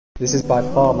This is by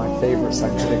far my favourite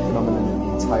scientific phenomenon in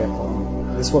the entire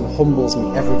Quran. This one humbles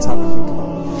me every time I think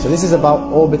about it. So this is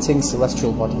about orbiting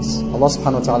celestial bodies. Allah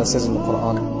subhanahu wa ta'ala says in the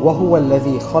Quran, وَهُوَ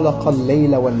الَّذِي خَلَقَ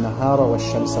اللَّيْلَ وَالنَّهَارَ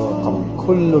وَالشَّمْسَ وَالْقَمَرَ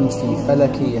كُلٌّ فِي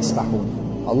فَلَكِ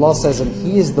يَسْبَحُونَ. Allah says, and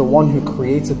He is the one who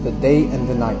created the day and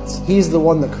the night. He is the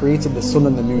one that created the sun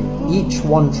and the moon, each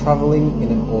one traveling in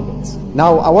an orbit.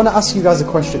 Now, I want to ask you guys a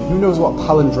question. Who knows what a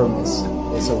palindrome is?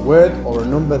 It's a word or a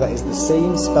number that is the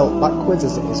same spelt backwards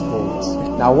as it is forwards.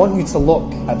 Now I want you to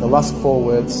look at the last four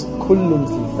words, كُلٌّ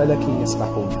فِي فَلَكِ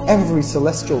يَسْبَحُونَ. Every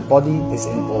celestial body is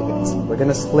in orbit. We're going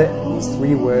to split these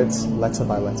three words letter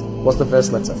by letter. What's the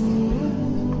first letter?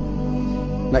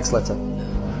 Next letter.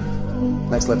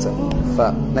 Next letter.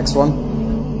 Fa. Next one.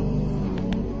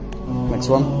 Next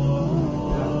one.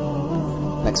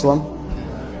 Next one.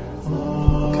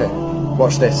 Okay,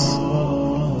 watch this.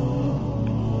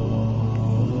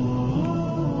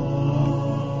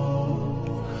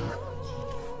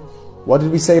 What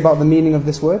did we say about the meaning of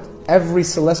this word? Every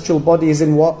celestial body is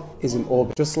in what? Is in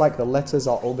orbit. Just like the letters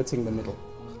are orbiting the middle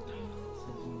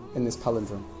in this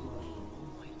palindrome.